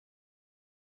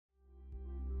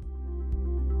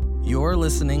You're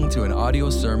listening to an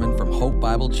audio sermon from Hope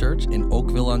Bible Church in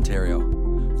Oakville, Ontario.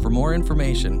 For more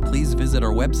information, please visit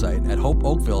our website at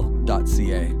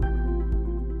hopeoakville.ca.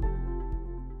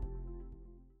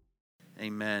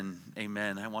 Amen.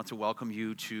 Amen. I want to welcome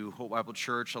you to Hope Bible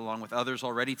Church along with others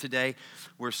already today.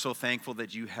 We're so thankful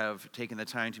that you have taken the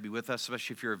time to be with us,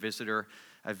 especially if you're a visitor.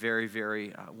 A very,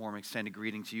 very warm extended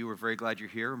greeting to you. We're very glad you're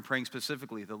here. I'm praying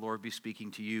specifically the Lord be speaking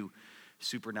to you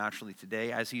supernaturally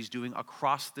today as he's doing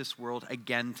across this world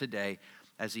again today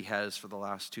as he has for the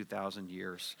last 2,000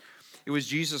 years. It was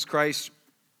Jesus Christ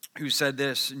who said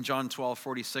this in John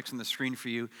 12:46 on the screen for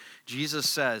you. Jesus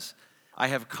says, I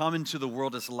have come into the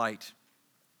world as light.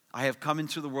 I have come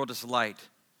into the world as light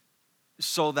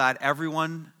so that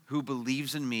everyone who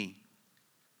believes in me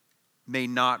may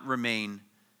not remain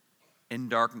in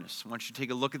darkness. I want you to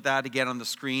take a look at that again on the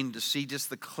screen to see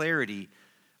just the clarity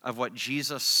of what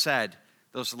Jesus said,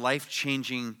 those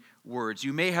life-changing words.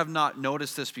 You may have not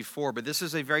noticed this before, but this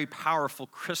is a very powerful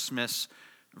Christmas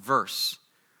verse.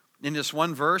 In this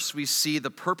one verse, we see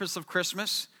the purpose of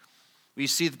Christmas, we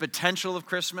see the potential of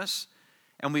Christmas,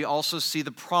 and we also see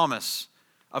the promise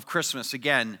of Christmas,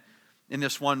 again, in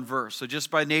this one verse. So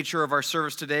just by nature of our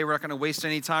service today, we're not going to waste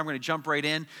any time. We're going to jump right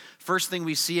in. First thing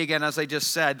we see, again, as I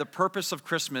just said, the purpose of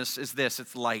Christmas is this,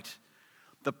 it's light.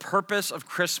 The purpose of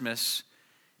Christmas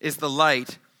is the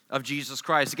light of Jesus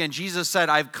Christ. Again, Jesus said,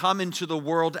 I've come into the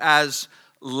world as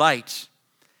light.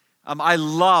 I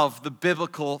love the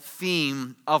biblical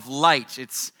theme of light.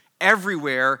 It's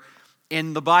everywhere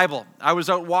in the Bible. I was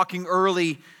out walking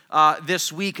early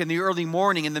this week in the early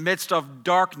morning in the midst of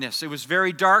darkness. It was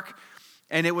very dark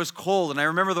and it was cold. And I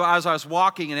remember as I was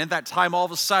walking, and at that time, all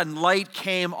of a sudden, light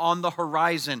came on the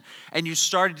horizon, and you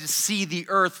started to see the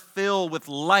earth fill with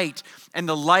light and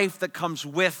the life that comes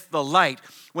with the light.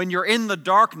 When you're in the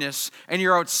darkness and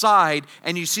you're outside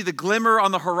and you see the glimmer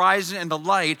on the horizon and the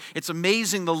light, it's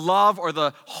amazing the love or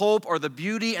the hope or the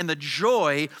beauty and the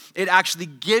joy it actually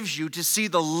gives you to see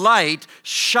the light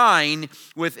shine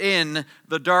within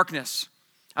the darkness.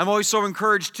 I'm always so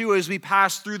encouraged, too, as we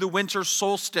pass through the winter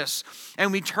solstice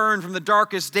and we turn from the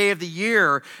darkest day of the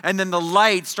year, and then the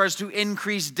light starts to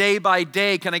increase day by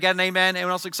day. Can I get an amen?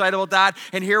 Anyone else excited about that?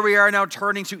 And here we are now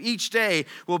turning to each day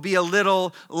will be a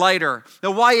little lighter.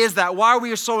 Now, why is that? Why are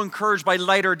we so encouraged by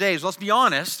lighter days? Well, let's be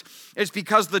honest. It's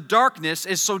because the darkness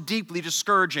is so deeply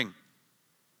discouraging.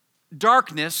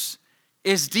 Darkness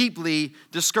is deeply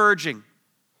discouraging.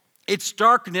 It's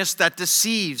darkness that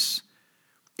deceives.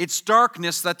 It's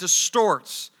darkness that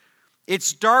distorts.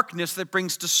 It's darkness that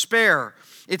brings despair.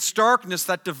 It's darkness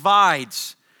that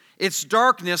divides. It's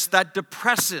darkness that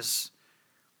depresses.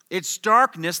 It's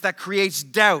darkness that creates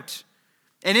doubt.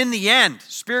 And in the end,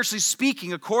 spiritually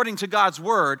speaking, according to God's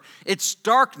word, it's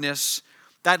darkness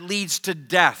that leads to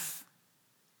death.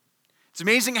 It's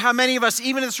amazing how many of us,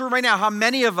 even in this room right now, how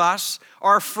many of us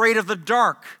are afraid of the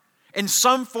dark. In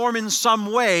some form, in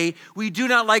some way, we do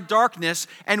not like darkness,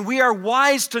 and we are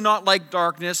wise to not like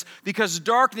darkness because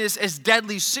darkness is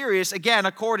deadly serious, again,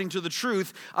 according to the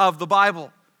truth of the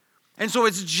Bible. And so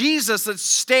it's Jesus that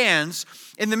stands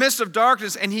in the midst of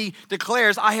darkness, and he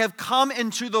declares, I have come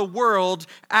into the world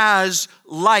as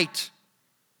light.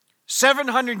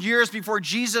 700 years before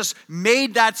Jesus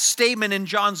made that statement in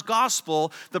John's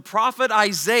gospel, the prophet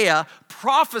Isaiah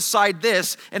prophesied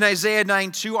this in Isaiah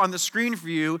 9:2 on the screen for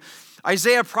you.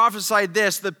 Isaiah prophesied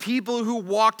this, the people who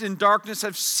walked in darkness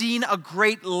have seen a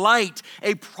great light,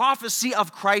 a prophecy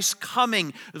of Christ's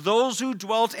coming. Those who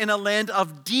dwelt in a land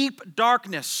of deep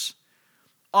darkness,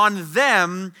 on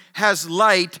them has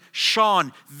light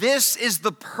shone. This is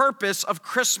the purpose of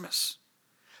Christmas.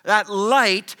 That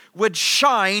light would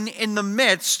shine in the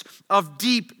midst of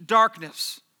deep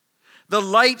darkness. The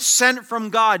light sent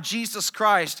from God, Jesus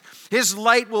Christ, his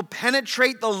light will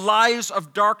penetrate the lives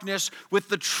of darkness with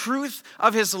the truth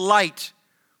of his light.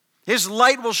 His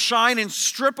light will shine and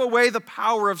strip away the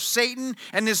power of Satan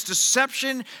and his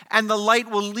deception, and the light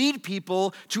will lead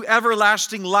people to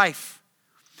everlasting life.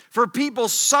 For people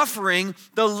suffering,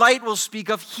 the light will speak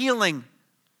of healing.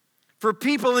 For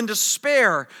people in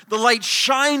despair, the light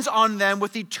shines on them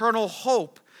with eternal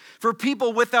hope. For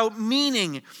people without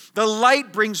meaning, the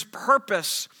light brings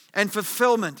purpose and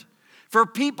fulfillment. For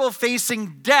people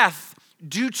facing death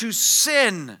due to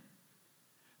sin,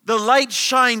 the light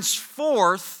shines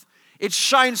forth. It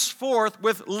shines forth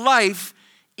with life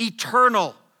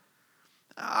eternal.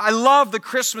 I love the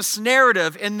Christmas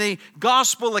narrative in the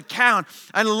gospel account.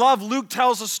 I love Luke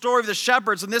tells the story of the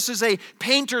shepherds, and this is a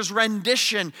painter's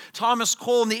rendition, Thomas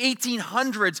Cole in the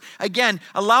 1800s, again,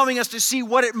 allowing us to see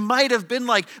what it might have been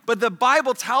like. But the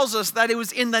Bible tells us that it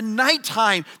was in the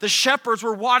nighttime the shepherds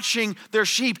were watching their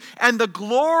sheep, and the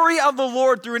glory of the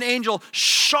Lord through an angel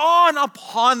shone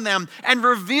upon them and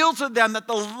revealed to them that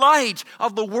the light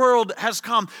of the world has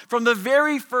come. From the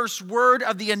very first word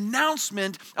of the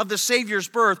announcement of the Savior's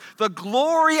birth, the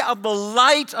glory of the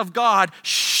light of God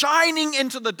shining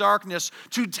into the darkness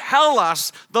to tell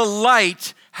us the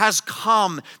light has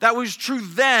come. That was true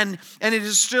then, and it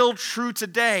is still true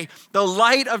today. The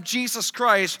light of Jesus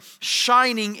Christ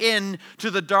shining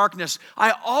into the darkness.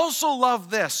 I also love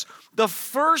this. The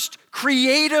first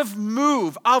creative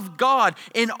move of God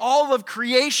in all of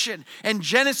creation. In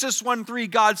Genesis 1:3,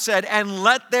 God said, "And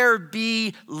let there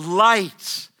be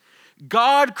light."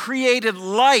 God created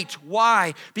light.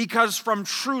 Why? Because from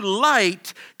true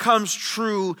light comes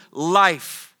true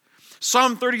life.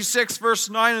 Psalm 36, verse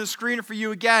 9 on the screen for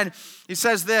you again. He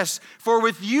says this, "For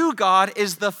with you, God,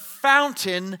 is the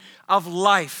fountain of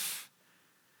life."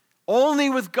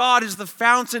 Only with God is the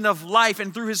fountain of life,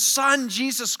 and through his Son,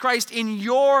 Jesus Christ, in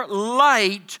your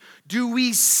light do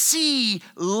we see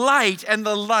light and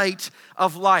the light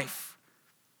of life.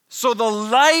 So the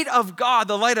light of God,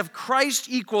 the light of Christ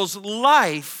equals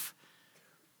life,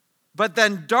 but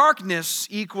then darkness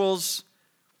equals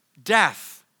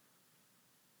death.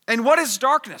 And what is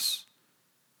darkness?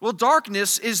 Well,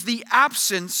 darkness is the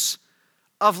absence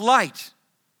of light.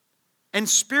 And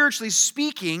spiritually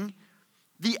speaking,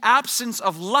 the absence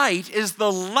of light is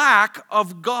the lack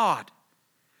of God.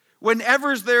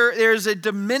 Whenever there's a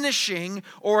diminishing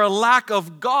or a lack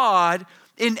of God,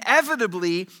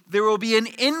 inevitably there will be an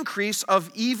increase of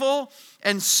evil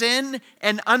and sin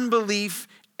and unbelief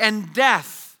and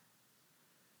death.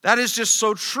 That is just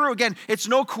so true. Again, it's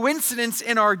no coincidence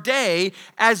in our day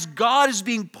as God is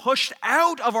being pushed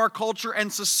out of our culture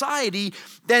and society,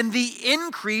 then the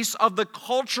increase of the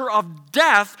culture of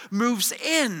death moves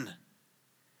in.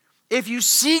 If you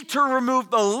seek to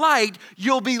remove the light,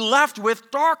 you'll be left with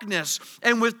darkness.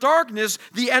 And with darkness,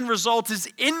 the end result is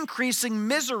increasing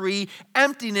misery,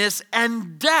 emptiness,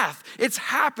 and death. It's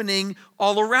happening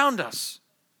all around us.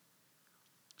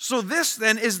 So this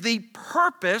then is the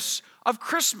purpose of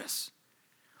Christmas.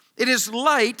 It is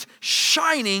light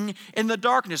shining in the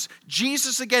darkness.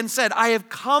 Jesus again said, "I have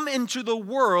come into the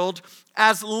world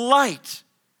as light."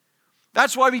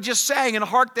 That's why we just sang, "And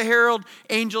hark the herald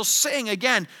angels sing."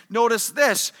 Again, notice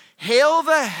this. "Hail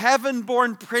the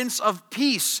heaven-born Prince of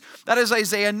Peace." That is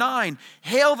Isaiah 9.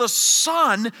 "Hail the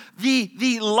Son,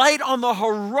 the light on the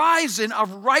horizon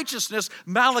of righteousness."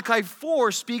 Malachi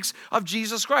 4 speaks of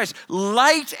Jesus Christ.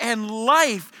 Light and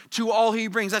life to all he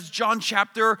brings. That's John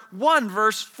chapter 1,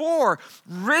 verse 4.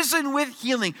 Risen with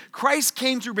healing. Christ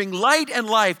came to bring light and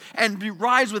life and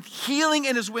rise with healing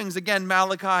in his wings. Again,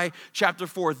 Malachi chapter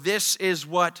 4. This is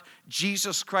what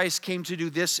Jesus Christ came to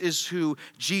do. This is who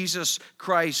Jesus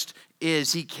Christ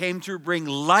is. He came to bring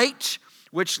light,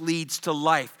 which leads to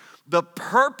life. The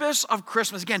purpose of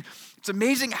Christmas, again, it's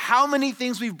amazing how many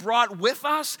things we've brought with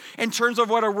us in terms of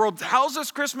what our world tells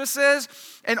us Christmas is,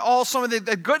 and all some of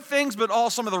the good things, but all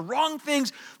some of the wrong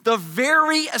things. The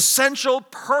very essential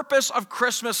purpose of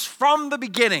Christmas from the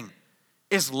beginning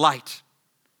is light.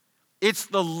 It's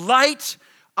the light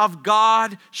of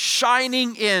God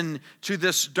shining in to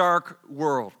this dark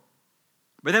world.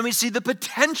 But then we see the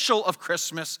potential of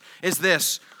Christmas is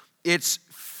this. It's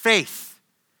faith.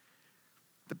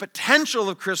 The potential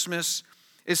of Christmas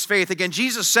is faith. Again,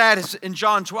 Jesus said in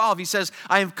John 12, he says,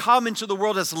 "I have come into the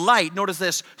world as light." Notice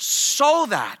this, so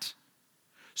that,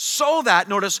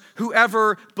 notice,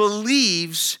 whoever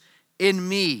believes in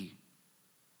me.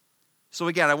 So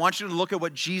again, I want you to look at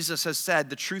what Jesus has said.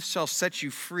 The truth shall set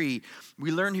you free. We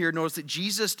learn here, notice that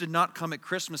Jesus did not come at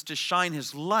Christmas to shine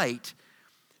his light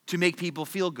to make people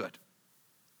feel good.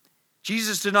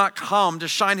 Jesus did not come to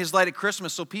shine his light at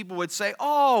Christmas so people would say,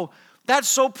 "Oh, that's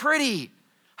so pretty.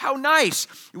 How nice."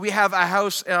 We have a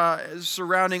house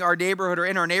surrounding our neighborhood or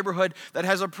in our neighborhood that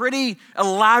has a pretty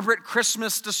elaborate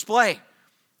Christmas display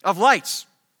of lights,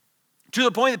 to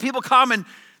the point that people come and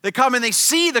they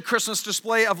see the Christmas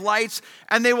display of lights,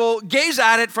 and they will gaze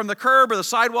at it from the curb or the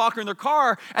sidewalk or in their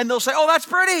car, and they'll say, "Oh, that's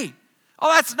pretty.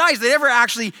 Oh, that's nice." They never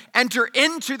actually enter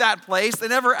into that place. They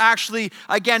never actually,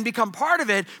 again, become part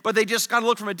of it, but they just kind of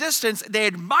look from a distance. They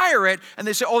admire it, and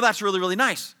they say, "Oh, that's really, really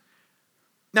nice."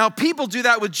 Now, people do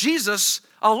that with Jesus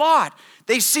a lot.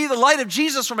 They see the light of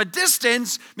Jesus from a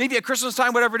distance, maybe at Christmas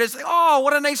time, whatever it is. Like, oh,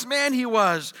 what a nice man he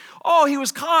was. Oh, he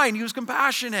was kind. He was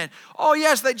compassionate. Oh,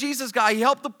 yes, that Jesus guy, he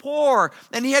helped the poor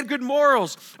and he had good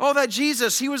morals. Oh, that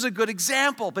Jesus, he was a good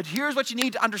example. But here's what you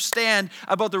need to understand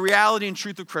about the reality and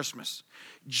truth of Christmas.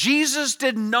 Jesus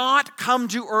did not come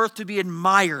to earth to be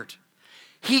admired.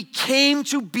 He came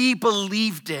to be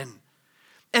believed in.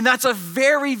 And that's a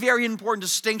very, very important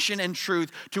distinction and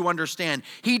truth to understand.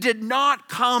 He did not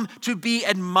come to be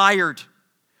admired.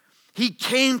 He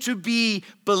came to be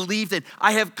believed in.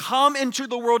 I have come into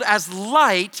the world as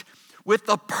light with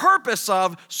the purpose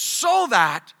of so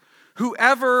that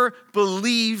whoever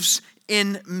believes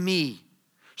in me.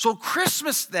 So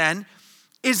Christmas then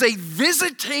is a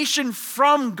visitation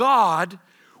from God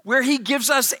where he gives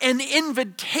us an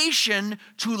invitation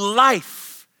to life.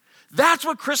 That's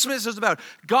what Christmas is about.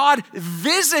 God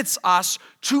visits us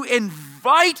to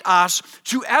invite us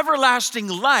to everlasting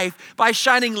life by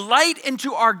shining light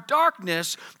into our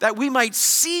darkness that we might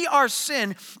see our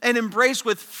sin and embrace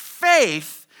with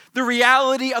faith the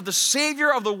reality of the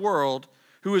Savior of the world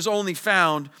who is only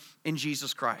found in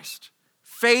Jesus Christ.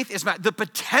 Faith is the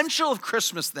potential of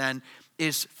Christmas then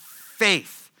is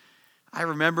faith. I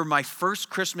remember my first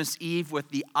Christmas Eve with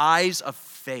the eyes of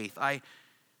faith. I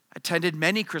attended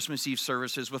many Christmas Eve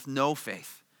services with no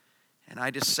faith. And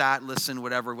I just sat, listened,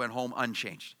 whatever, went home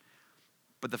unchanged.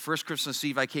 But the first Christmas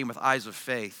Eve I came with eyes of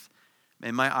faith,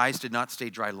 and my eyes did not stay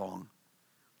dry long.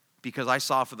 Because I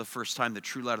saw for the first time the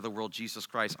true light of the world, Jesus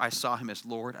Christ. I saw him as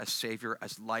Lord, as Savior,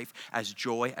 as life, as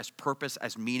joy, as purpose,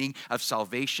 as meaning, of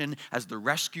salvation, as the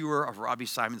rescuer of Robbie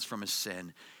Simons from his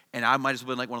sin. And I might as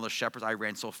well have been like one of those shepherds. I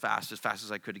ran so fast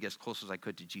as I could to get as close as I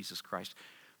could to Jesus Christ.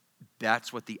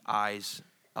 That's what the eyes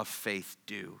of faith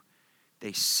do.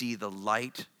 They see the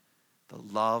light, the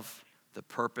love, the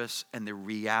purpose, and the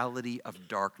reality of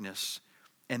darkness,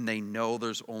 and they know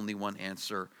there's only one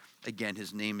answer. Again,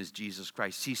 his name is Jesus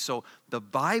Christ. See, so the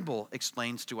Bible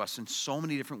explains to us in so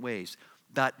many different ways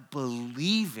that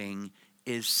believing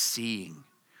is seeing.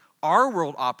 Our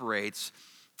world operates,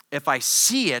 if I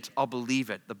see it, I'll believe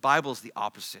it. The Bible is the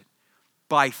opposite.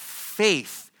 By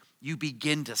faith, you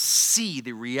begin to see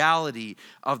the reality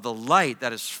of the light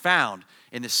that is found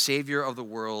in the Savior of the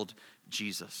world,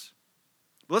 Jesus.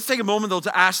 Let's take a moment, though,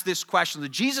 to ask this question.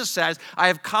 That Jesus says, I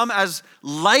have come as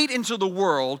light into the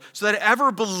world so that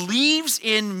whoever believes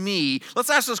in me.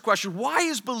 Let's ask this question. Why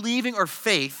is believing or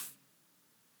faith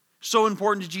so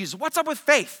important to Jesus? What's up with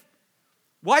faith?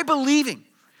 Why believing?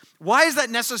 Why is that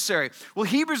necessary? Well,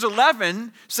 Hebrews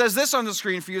 11 says this on the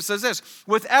screen for you. It says this,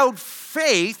 without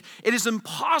faith, it is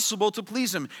impossible to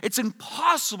please him. It's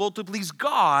impossible to please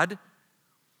God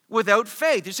without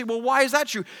faith. You say, well, why is that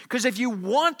true? Because if you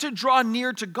want to draw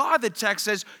near to God, the text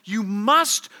says, you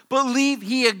must believe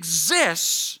he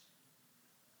exists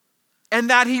and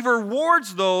that he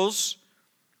rewards those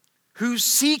who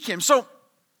seek him. So,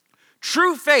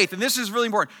 true faith, and this is really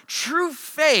important, true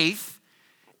faith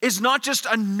is not just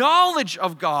a knowledge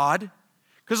of God,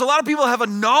 because a lot of people have a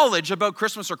knowledge about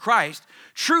Christmas or Christ.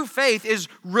 True faith is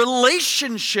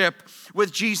relationship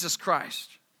with Jesus Christ.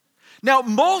 Now,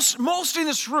 most in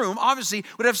this room, obviously,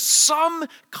 would have some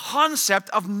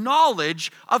concept of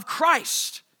knowledge of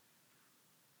Christ.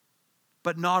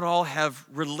 But not all have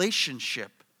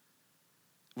relationship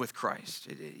with Christ.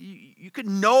 You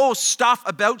can know stuff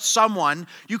about someone.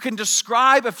 You can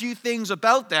describe a few things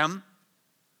about them.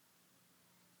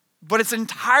 But it's an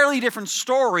entirely different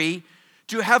story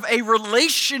to have a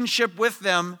relationship with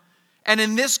them, and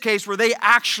in this case, where they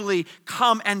actually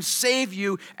come and save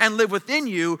you and live within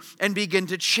you and begin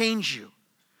to change you.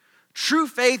 True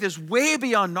faith is way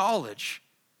beyond knowledge.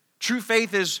 True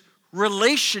faith is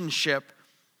relationship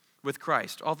with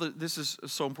Christ. This is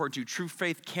so important to you. True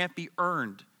faith can't be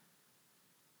earned.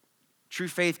 True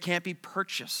faith can't be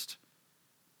purchased.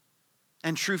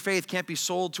 And true faith can't be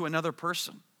sold to another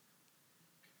person.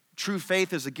 True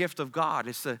faith is a gift of God.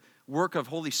 It's the work of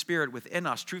Holy Spirit within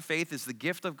us. True faith is the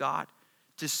gift of God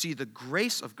to see the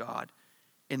grace of God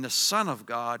in the Son of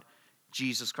God,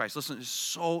 Jesus Christ. Listen,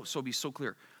 be so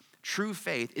clear. True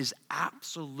faith is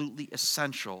absolutely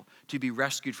essential to be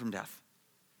rescued from death.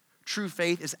 True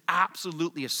faith is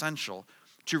absolutely essential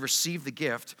to receive the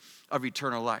gift of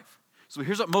eternal life. So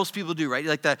here's what most people do, right?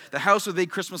 Like the house with a big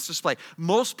Christmas display.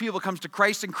 Most people come to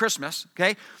Christ in Christmas,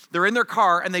 okay? They're in their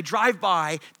car and they drive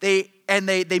by, and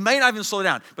they might not even slow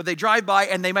down, but they drive by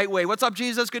and they might wave, "What's up,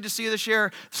 Jesus? Good to see you this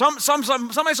year." Some might slow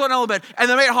down a little bit, and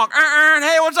they might honk,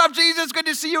 "Hey, what's up, Jesus? Good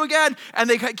to see you again." And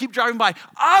they keep driving by.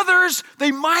 Others,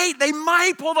 they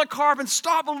might pull the car up and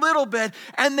stop a little bit,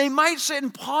 and they might sit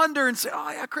and ponder and say, "Oh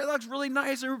yeah, that looks really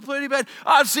nice and pretty, but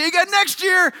see you again next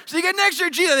year. See you again next year,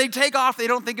 Jesus." They take off. They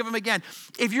don't think of him again.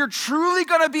 If you're truly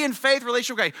going to be in faith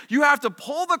relationship with God, you have to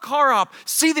pull the car up,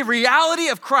 see the reality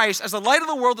of Christ as the light of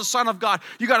the world, the Son of God.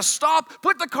 You got to stop,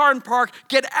 put the car in park,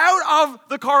 get out of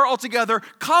the car altogether,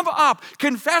 come up,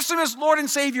 confess him as Lord and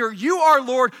Savior. You are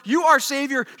Lord. You are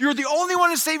Savior. You're the only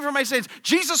one who's saving from my sins.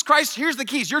 Jesus Christ, here's the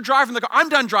keys. You're driving the car. I'm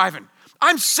done driving.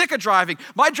 I'm sick of driving.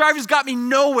 My driving's got me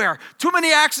nowhere. Too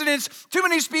many accidents, too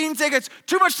many speeding tickets,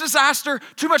 too much disaster,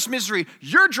 too much misery.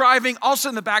 You're driving. I'll sit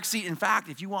in the back seat. In fact,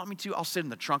 if you want me to, I'll sit in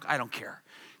the trunk. I don't care.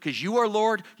 Because you are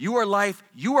Lord, you are life,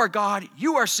 you are God,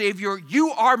 you are Savior, you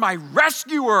are my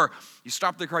rescuer. You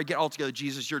stop the car, get all together.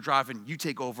 Jesus, you're driving, you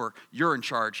take over, you're in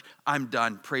charge. I'm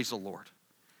done. Praise the Lord.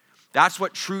 That's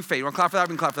what true faith. You want to clap for that?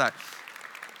 We can clap for that.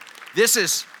 This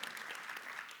is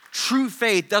true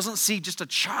faith. Doesn't see just a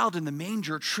child in the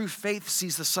manger. True faith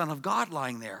sees the Son of God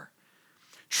lying there.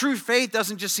 True faith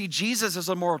doesn't just see Jesus as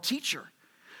a moral teacher.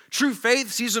 True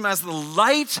faith sees him as the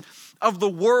light of the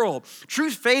world. True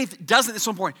faith doesn't, it's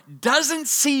so important, doesn't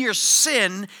see your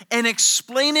sin and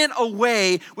explain it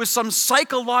away with some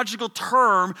psychological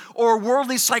term or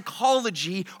worldly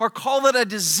psychology or call it a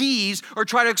disease or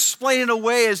try to explain it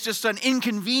away as just an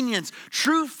inconvenience.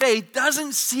 True faith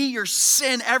doesn't see your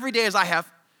sin every day as I have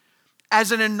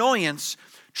as an annoyance.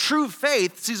 True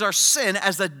faith sees our sin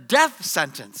as a death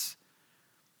sentence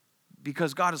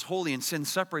because God is holy and sin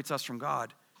separates us from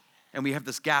God. And we have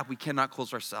this gap. We cannot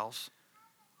close ourselves.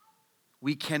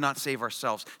 We cannot save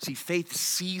ourselves. See, faith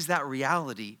sees that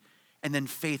reality, and then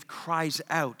faith cries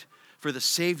out for the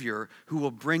Savior who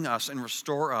will bring us and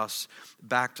restore us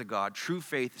back to God. True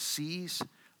faith sees,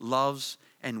 loves,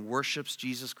 and worships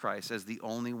Jesus Christ as the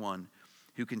only one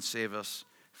who can save us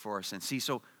for our sins. See,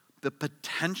 so the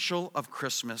potential of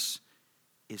Christmas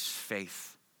is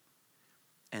faith,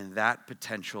 and that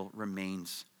potential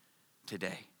remains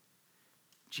today.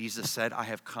 Jesus said, "I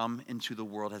have come into the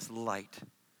world as light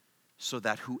so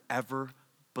that whoever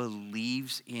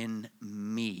believes in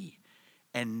me."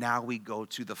 And now we go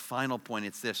to the final point.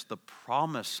 It's this: the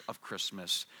promise of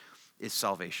Christmas is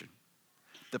salvation.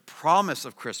 The promise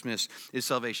of Christmas is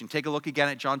salvation. Take a look again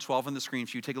at John 12 on the screen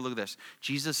for you. Take a look at this.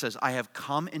 Jesus says, "I have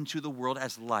come into the world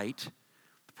as light."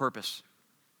 The purpose,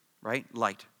 right?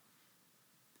 Light.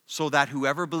 "So that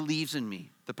whoever believes in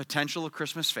me," the potential of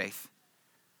Christmas faith,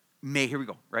 may, here we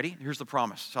go, ready? Here's the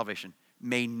promise, salvation,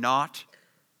 "may not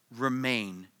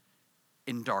remain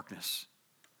in darkness."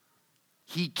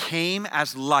 He came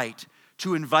as light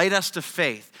to invite us to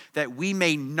faith that we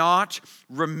may not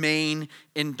remain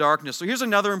in darkness. So here's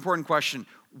another important question.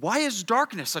 Why is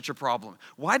darkness such a problem?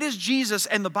 Why does Jesus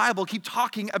and the Bible keep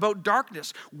talking about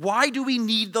darkness? Why do we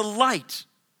need the light?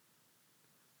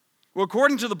 Well,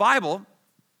 according to the Bible,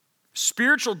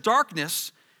 spiritual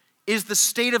darkness is the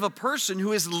state of a person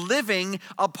who is living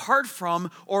apart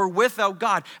from or without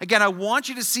God. Again, I want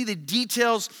you to see the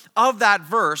details of that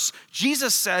verse.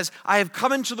 Jesus says, "I have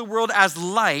come into the world as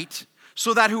light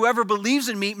so that whoever believes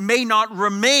in me may not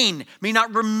remain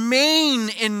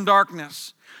in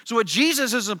darkness." So what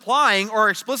Jesus is implying or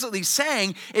explicitly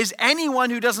saying is anyone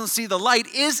who doesn't see the light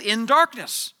is in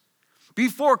darkness.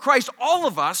 Before Christ, all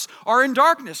of us are in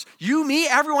darkness. You, me,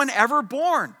 everyone ever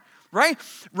born. Right?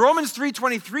 Romans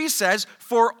 3:23 says,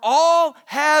 "For all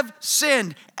have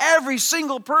sinned." Every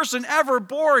single person ever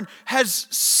born has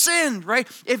sinned, right?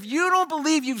 If you don't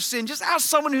believe you've sinned, just ask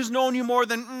someone who's known you more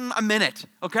than a minute,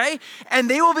 okay? And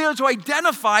they will be able to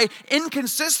identify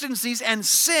inconsistencies and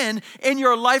sin in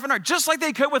your life and heart, just like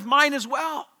they could with mine as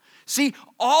well. See,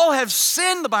 all have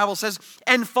sinned, the Bible says,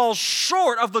 and fall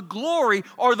short of the glory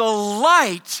or the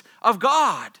light of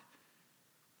God.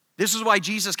 This is why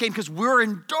Jesus came, because we're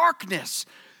in darkness,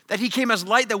 that he came as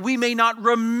light that we may not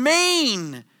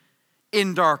remain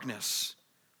in darkness.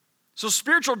 So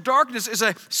spiritual darkness is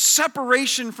a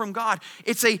separation from God.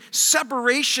 It's a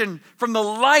separation from the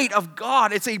light of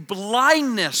God. It's a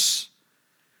blindness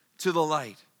to the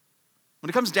light. When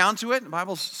it comes down to it, the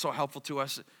Bible's so helpful to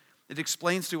us. It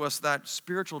explains to us that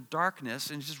spiritual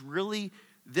darkness, and it's just really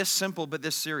this simple but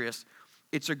this serious,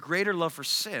 it's a greater love for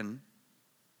sin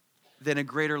than a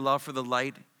greater love for the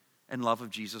light and love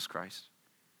of Jesus Christ.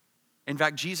 In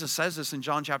fact, Jesus says this in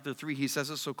John chapter 3. He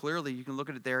says it so clearly. You can look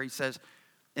at it there. He says,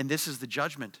 "And this is the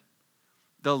judgment.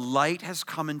 The light has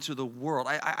come into the world."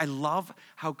 I love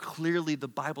how clearly the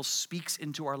Bible speaks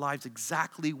into our lives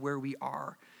exactly where we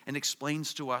are and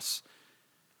explains to us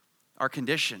our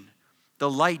condition. The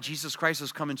light, Jesus Christ,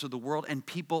 has come into the world, and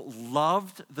people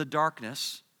loved the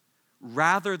darkness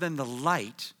rather than the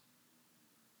light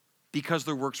because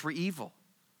their works were evil.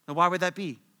 Now, why would that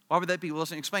be? Why would that be? Well,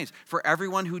 listen, it explains. For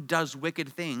everyone who does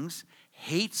wicked things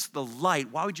hates the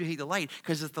light. Why would you hate the light?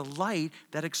 Because it's the light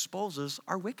that exposes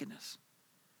our wickedness.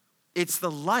 It's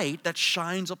the light that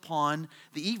shines upon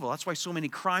the evil. That's why so many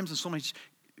crimes and so much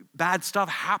bad stuff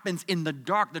happens in the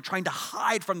dark. They're trying to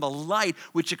hide from the light,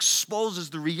 which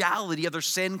exposes the reality of their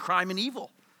sin, crime, and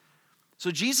evil. So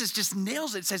Jesus just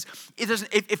nails it. It says,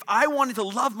 if I wanted to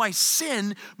love my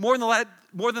sin more than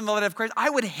the light of Christ, I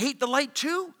would hate the light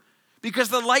too, because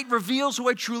the light reveals who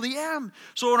I truly am.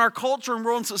 So in our culture and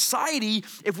world and society,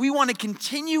 if we want to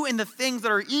continue in the things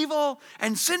that are evil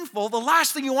and sinful, the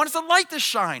last thing you want is the light to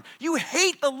shine. You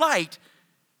hate the light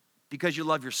because you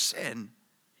love your sin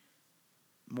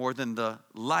more than the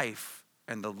life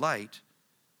and the light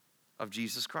of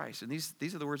Jesus Christ. And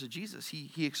these are the words of Jesus.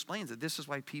 He explains that this is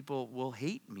why people will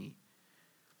hate me.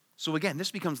 So again, this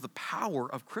becomes the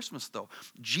power of Christmas, though.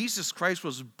 Jesus Christ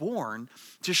was born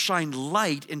to shine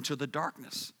light into the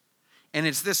darkness. And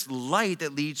it's this light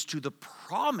that leads to the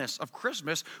promise of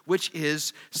Christmas, which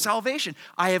is salvation.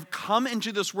 I have come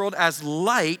into this world as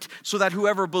light so that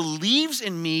whoever believes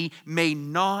in me may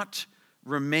not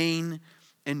remain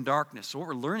in darkness. So what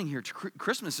we're learning here,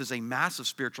 Christmas is a massive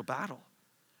spiritual battle.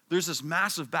 There's this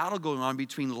massive battle going on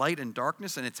between light and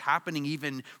darkness, and it's happening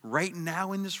even right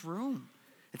now in this room.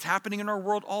 It's happening in our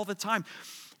world all the time.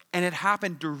 And it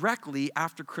happened directly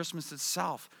after Christmas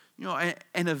itself. You know,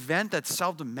 an event that's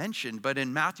seldom mentioned, but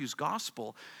in Matthew's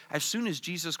gospel, as soon as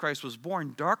Jesus Christ was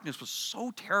born, darkness was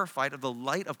so terrified of the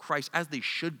light of Christ, as they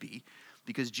should be,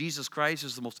 because Jesus Christ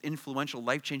is the most influential,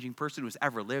 life-changing person who has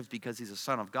ever lived because he's the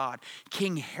Son of God.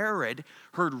 King Herod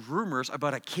heard rumors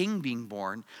about a king being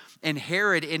born, and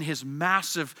Herod, in his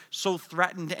massive, so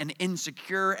threatened and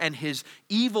insecure, and his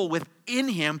evil within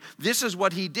him, this is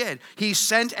what he did. He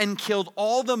sent and killed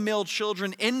all the male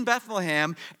children in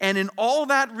Bethlehem and in all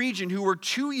that region who were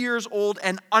 2 years old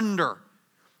and under.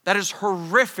 That is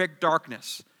horrific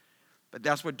darkness. But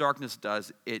that's what darkness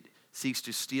does. It seeks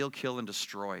to steal, kill, and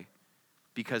destroy,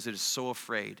 because it is so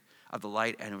afraid of the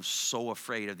light, and it was so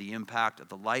afraid of the impact of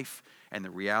the life and the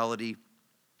reality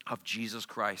of Jesus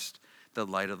Christ, the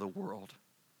light of the world.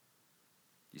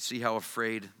 You see how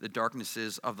afraid the darkness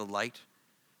is of the light?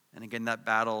 And again, that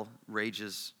battle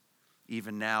rages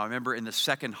even now. I remember in the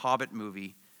second Hobbit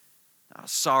movie,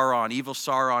 Sauron, evil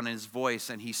Sauron in his voice,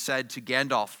 and he said to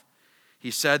Gandalf,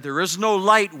 he said, "There is no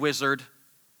light, wizard,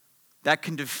 that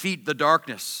can defeat the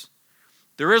darkness.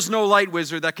 There is no light,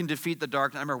 wizard, that can defeat the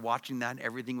darkness." I remember watching that, and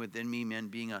everything within me, man,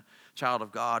 being a child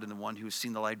of God and the one who's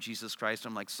seen the light of Jesus Christ.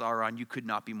 I'm like, Sauron, you could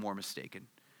not be more mistaken.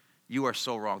 You are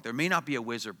so wrong. There may not be a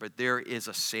wizard, but there is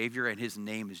a Savior, and his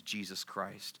name is Jesus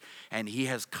Christ. And he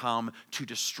has come to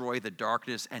destroy the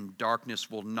darkness, and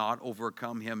darkness will not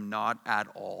overcome him, not at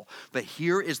all. But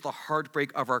here is the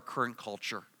heartbreak of our current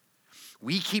culture.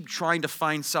 We keep trying to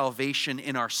find salvation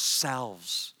in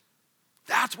ourselves.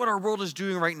 That's what our world is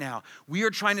doing right now. We are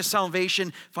trying to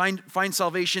find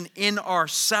salvation in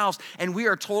ourselves. And we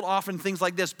are told often things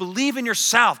like this: believe in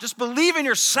yourself. Just believe in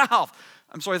yourself.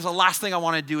 I'm sorry, that's the last thing I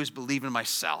want to do is believe in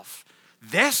myself.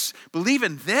 Believe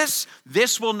in this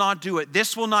will not do it.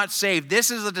 This will not save.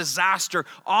 This is a disaster.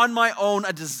 On my own,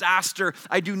 a disaster.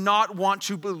 I do not want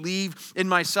to believe in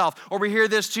myself. Or we hear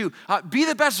this too: be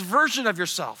the best version of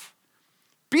yourself.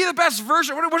 Be the best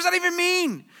version. What does that even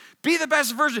mean? Be the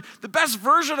best version. The best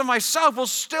version of myself will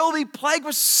still be plagued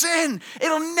with sin.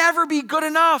 It'll never be good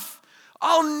enough.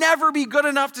 I'll never be good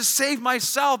enough to save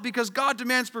myself because God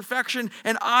demands perfection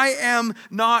and I am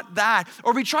not that.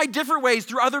 Or we try different ways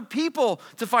through other people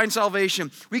to find salvation.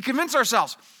 We convince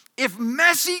ourselves, if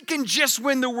Messi can just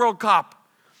win the World Cup,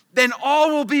 then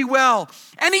all will be well.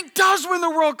 And he does win the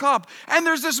World Cup. And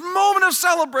there's this moment of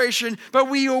celebration, but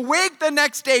we awake the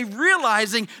next day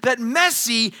realizing that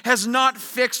Messi has not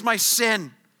fixed my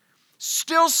sin.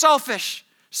 Still selfish,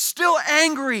 still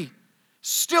angry,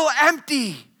 still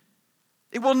empty.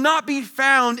 It will not be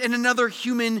found in another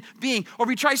human being. Or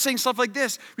we try saying stuff like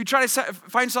this. We try to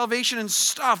find salvation in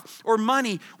stuff or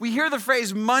money. We hear the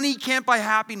phrase, money can't buy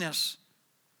happiness.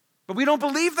 But we don't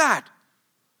believe that,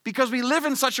 because we live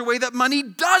in such a way that money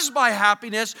does buy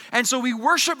happiness. And so we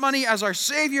worship money as our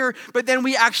savior, but then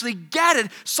we actually get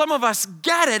it. Some of us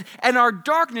get it, and our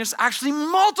darkness actually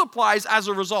multiplies as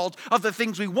a result of the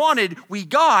things we wanted, we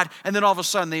got, and then all of a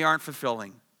sudden they aren't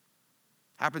fulfilling.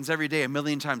 Happens every day, 1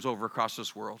 million times over across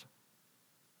this world.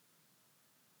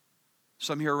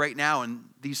 Some here right now, and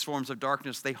these forms of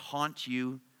darkness, they haunt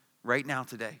you right now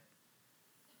today.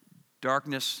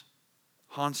 Darkness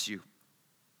haunts you.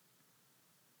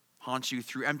 Haunts you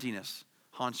through emptiness,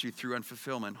 haunts you through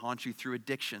unfulfillment, haunts you through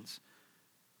addictions,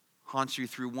 haunts you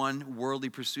through one worldly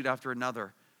pursuit after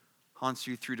another, haunts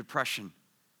you through depression,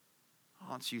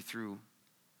 haunts you through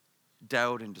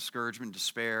doubt and discouragement,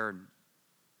 despair.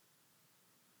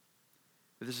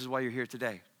 But this is why you're here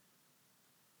today.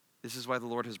 This is why the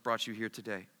Lord has brought you here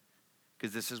today,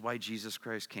 because this is why Jesus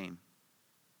Christ came,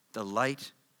 the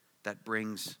light that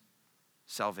brings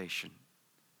salvation.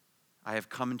 I have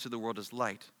come into the world as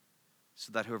light,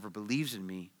 so that whoever believes in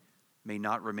me may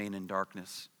not remain in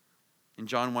darkness. In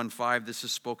John 1:5, this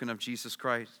is spoken of Jesus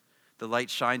Christ. The light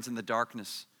shines in the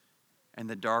darkness, and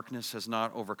the darkness has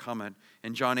not overcome it.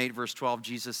 In John 8, verse 12,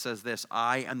 Jesus says this,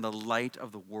 I am the light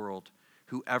of the world.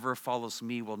 Whoever follows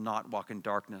me will not walk in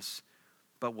darkness,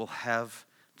 but will have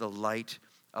the light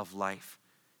of life.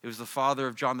 It was the father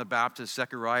of John the Baptist,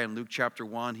 Zechariah, in Luke chapter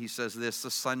 1. He says this,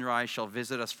 the sunrise shall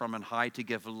visit us from on high to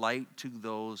give light to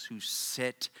those who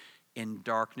sit in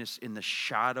darkness, in the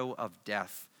shadow of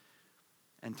death,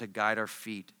 and to guide our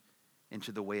feet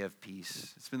into the way of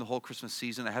peace. It's been the whole Christmas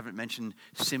season. I haven't mentioned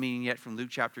Simeon yet from Luke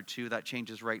chapter 2. That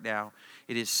changes right now.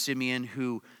 It is Simeon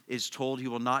who is told he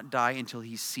will not die until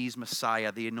he sees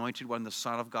Messiah, the anointed one, the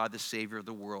Son of God, the Savior of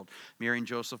the world. Mary and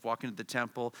Joseph walk into the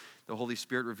temple. The Holy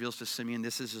Spirit reveals to Simeon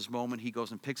this is his moment. He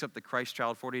goes and picks up the Christ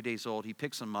child, 40 days old. He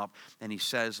picks him up and he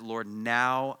says, Lord,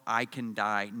 now I can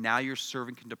die. Now your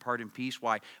servant can depart in peace.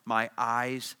 Why? My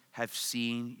eyes have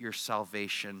seen your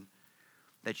salvation,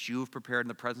 that you have prepared in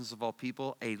the presence of all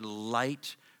people a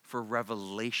light for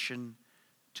revelation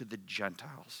to the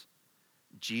Gentiles.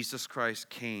 Jesus Christ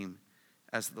came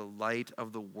as the light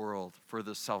of the world for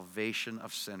the salvation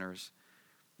of sinners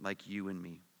like you and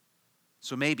me.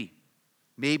 So maybe,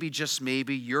 just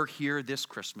maybe, you're here this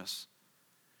Christmas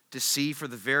to see for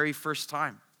the very first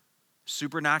time,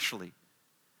 supernaturally,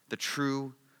 the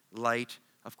true light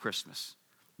of Christmas.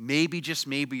 Maybe, just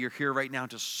maybe, you're here right now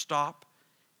to stop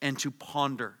and to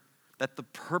ponder that the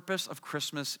purpose of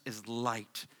Christmas is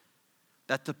light,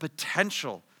 that the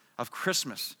potential of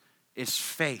Christmas is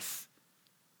faith,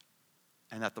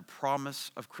 and that the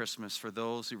promise of Christmas for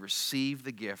those who receive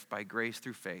the gift by grace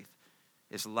through faith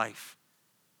is life,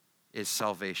 is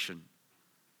salvation.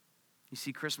 You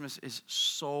see, Christmas is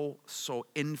so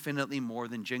infinitely more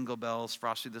than Jingle Bells,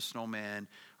 Frosty the Snowman,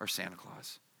 or Santa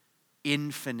Claus.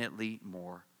 Infinitely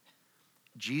more.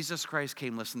 Jesus Christ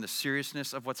came, listen, the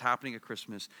seriousness of what's happening at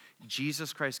Christmas,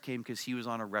 Jesus Christ came because he was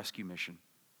on a rescue mission.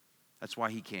 That's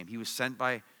why he came. He was sent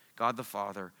by God the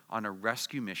Father on a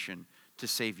rescue mission to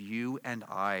save you and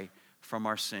I from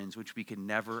our sins, which we can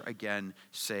never again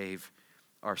save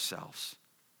ourselves.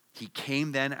 He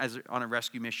came then on a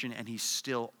rescue mission, and he's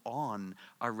still on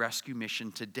a rescue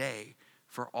mission today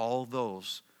for all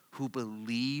those who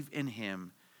believe in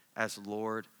him as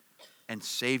Lord and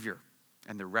Savior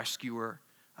and the rescuer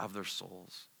of their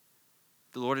souls.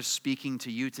 The Lord is speaking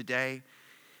to you today.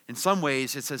 In some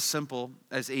ways, it's as simple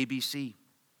as ABC.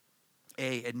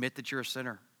 A, admit that you're a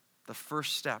sinner. The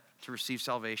first step to receive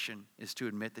salvation is to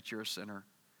admit that you're a sinner.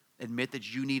 Admit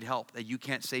that you need help, that you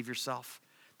can't save yourself,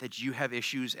 that you have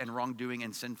issues and wrongdoing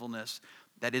and sinfulness.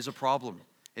 That is a problem.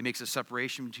 It makes a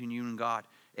separation between you and God.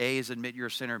 A is admit you're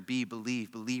a sinner. B,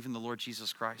 believe in the Lord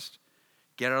Jesus Christ.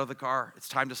 Get out of the car. It's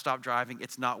time to stop driving.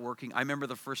 It's not working. I remember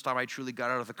the first time I truly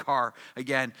got out of the car,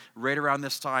 again, right around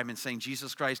this time, and saying,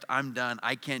 Jesus Christ, I'm done.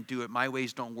 I can't do it. My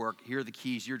ways don't work. Here are the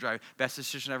keys. You're driving. Best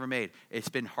decision I ever made. It's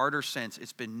been harder since.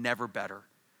 It's been never better.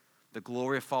 The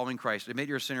glory of following Christ. Admit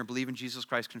you're a sinner. Believe in Jesus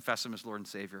Christ. Confess him as Lord and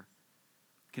Savior.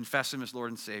 Confess him as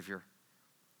Lord and Savior.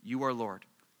 You are Lord.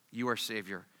 You are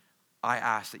Savior. I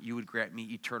ask that you would grant me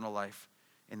eternal life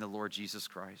in the Lord Jesus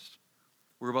Christ.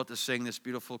 We're about to sing this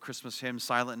beautiful Christmas hymn,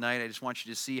 Silent Night. I just want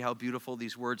you to see how beautiful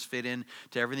these words fit in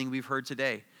to everything we've heard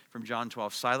today from John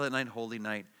 12. Silent night, holy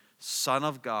night, Son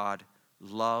of God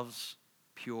loves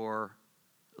pure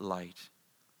light.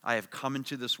 I have come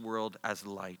into this world as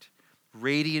light.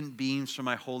 Radiant beams from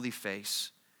my holy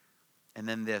face. And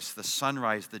then this, the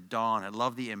sunrise, the dawn. I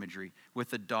love the imagery.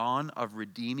 With the dawn of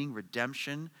redeeming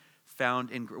redemption found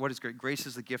in, what is great? Grace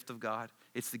is the gift of God.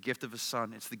 It's the gift of his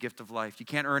Son. It's the gift of life. You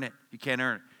can't earn it. You can't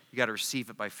earn it. You got to receive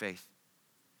it by faith.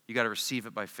 You got to receive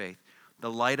it by faith. The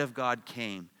light of God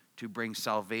came to bring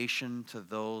salvation to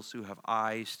those who have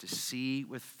eyes to see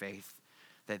with faith,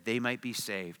 that they might be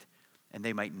saved and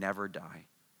they might never die.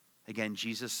 Again,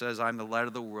 Jesus says, I'm the light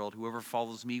of the world. Whoever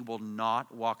follows me will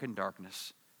not walk in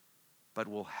darkness, but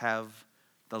will have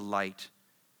the light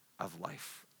of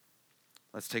life.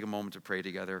 Let's take a moment to pray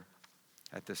together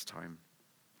at this time.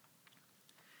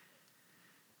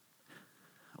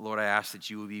 Lord, I ask that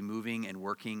you will be moving and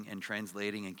working and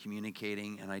translating and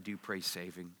communicating, and I do pray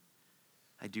saving.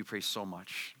 I do pray so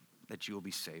much that you will be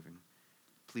saving.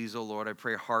 Please, oh Lord, I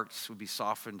pray hearts would be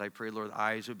softened. I pray, Lord,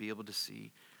 eyes would be able to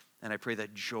see. And I pray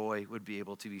that joy would be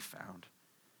able to be found.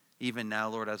 Even now,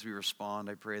 Lord, as we respond,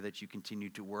 I pray that you continue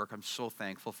to work. I'm so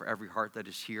thankful for every heart that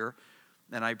is here.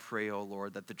 And I pray, oh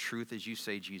Lord, that the truth, as you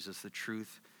say, Jesus, the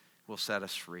truth will set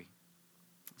us free.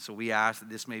 So we ask that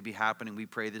this may be happening. We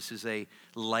pray this is a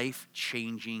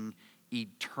life-changing,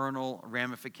 eternal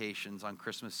ramifications on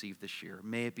Christmas Eve this year.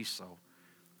 May it be so.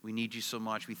 We need you so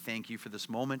much. We thank you for this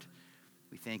moment.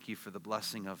 We thank you for the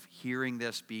blessing of hearing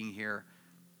this, being here,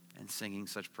 and singing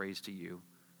such praise to you.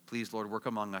 Please, Lord, work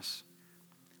among us.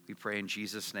 We pray in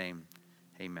Jesus' name.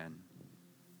 Amen.